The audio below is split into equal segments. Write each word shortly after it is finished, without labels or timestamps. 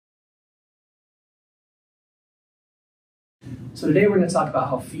So today we're going to talk about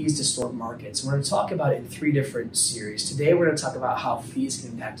how fees distort markets. We're going to talk about it in 3 different series. Today we're going to talk about how fees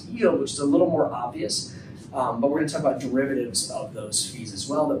can impact yield, which is a little more obvious, but we're going to talk about derivatives of those fees as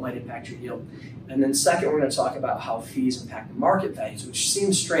well that might impact your yield. And then second, we're going to talk about how fees impact market values, which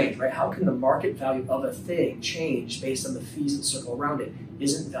seems strange, right? How can the market value of a thing change based on the fees that circle around it?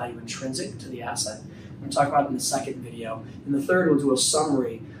 Isn't value intrinsic to the asset? We're going to talk about it in the second video. In the third, we'll do a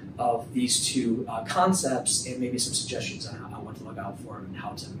summary of these 2 concepts and maybe some suggestions on what to look out for and how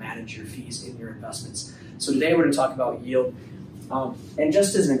to manage your fees in your investments. So today we're going to talk about yield. And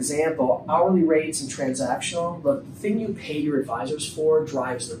just as an example, hourly rates and transactional, the thing you pay your advisors for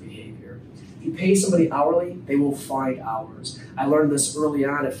drives their behavior. If you pay somebody hourly, they will find hours. I learned this early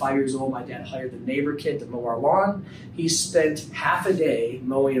on. At 5 years old, my dad hired the neighbor kid to mow our lawn. He spent half a day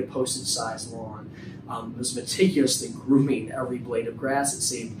mowing a postage-sized lawn. Was meticulously grooming every blade of grass, it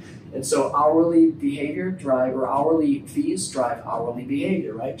seemed. And so hourly fees drive hourly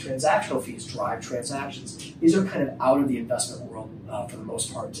behavior, right? Transactional fees drive transactions. These are kind of out of the investment world for the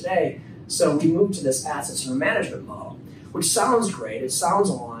most part today. So we moved to this assets under management model, which sounds great. It sounds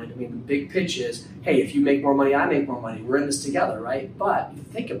aligned. I mean, the big pitch is, hey, if you make more money, I make more money. We're in this together, right? But if you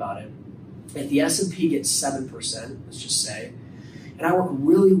think about it, if the S&P gets 7%, let's just say, and I work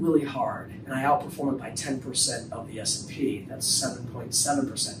really, really hard, and I outperform it by 10% of the S&P, that's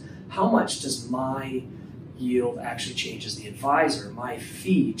 7.7%. How much does my yield actually change as the advisor, my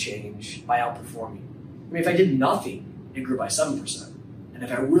fee change by outperforming? I mean, if I did nothing, it grew by 7%. And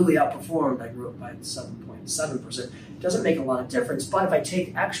if I really outperformed, I grew it by 7.7%. It doesn't make a lot of difference, but if I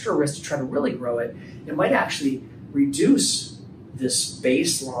take extra risk to try to really grow it, it might actually reduce this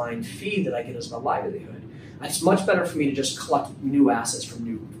baseline fee that I get as my livelihood. It's much better for me to just collect new assets from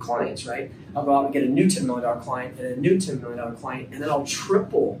new clients, right? I'll go out and get a new $10 million client and a new $10 million client, and then I'll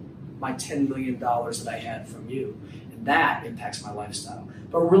triple my $10 million that I had from you. And that impacts my lifestyle.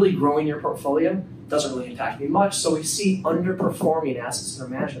 But really growing your portfolio doesn't really impact me much. So we see underperforming assets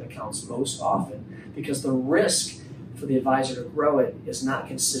under management accounts most often because the risk for the advisor to grow it is not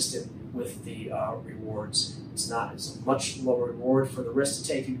consistent with the rewards. It's a much lower reward for the risk to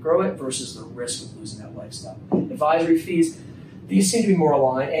take to grow it versus the risk of losing that lifestyle. Advisory fees, these seem to be more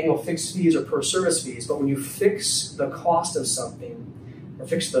aligned, annual fixed fees or per service fees, but when you fix the cost of something or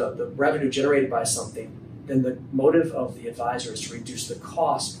fix the revenue generated by something, then the motive of the advisor is to reduce the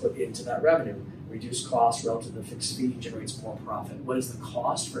cost put into that revenue. Reduce cost relative to the fixed fee generates more profit. What is the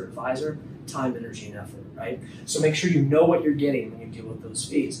cost for an advisor? Time, energy, and effort, right? So make sure you know what you're getting when you deal with those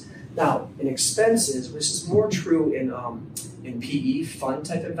fees. Now, in expenses, this is more true in PE fund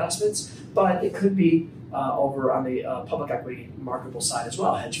type investments, but it could be over on the public equity marketable side as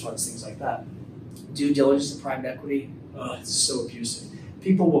well, hedge funds, things like that. Due diligence in private equity, it's so abusive.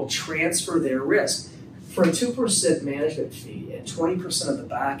 People will transfer their risk. For a 2% management fee and 20% of the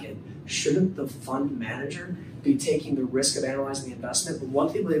back end, shouldn't the fund manager be taking the risk of analyzing the investment? But one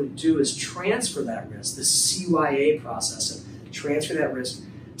thing they would do is transfer that risk, the CYA process, and transfer that risk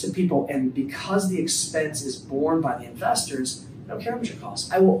to people, and because the expense is borne by the investors, I don't care how much it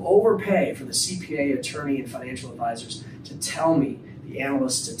costs. I will overpay for the CPA, attorney, and financial advisors to tell me, the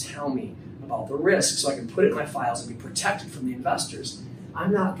analysts to tell me about the risk so I can put it in my files and be protected from the investors.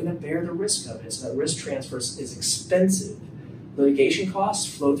 I'm not going to bear the risk of it, so that risk transfer is expensive. Litigation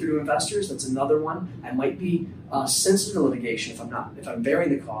costs flow through to investors. That's another one. I might be sensitive to litigation if I'm bearing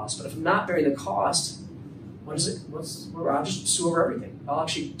the cost, but if I'm not bearing the cost, I'll just sue over everything. I'll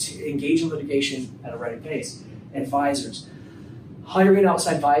actually engage in litigation at a rapid pace. Advisors. Hiring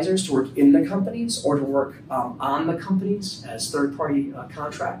outside advisors to work in the companies or to work on the companies as third-party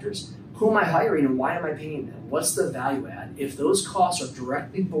contractors. Who am I hiring and why am I paying them? What's the value add? If those costs are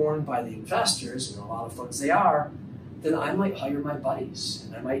directly borne by the investors, and a lot of funds they are, then I might hire my buddies.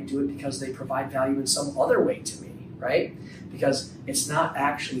 And I might do it because they provide value in some other way to me, right? Because it's not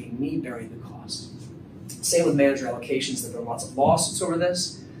actually me bearing the cost. Same with manager allocations. There have been lots of lawsuits over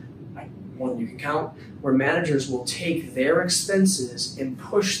this, more than you can count, where managers will take their expenses and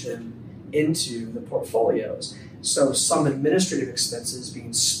push them into the portfolios. So some administrative expenses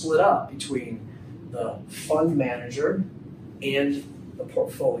being split up between the fund manager and the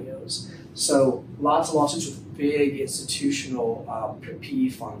portfolios. So lots of lawsuits with big institutional PE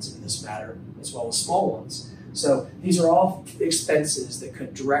funds in this matter, as well as small ones. So these are all expenses that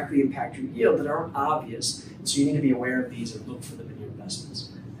could directly impact your yield that aren't obvious. So you need to be aware of these and look for them in your investments.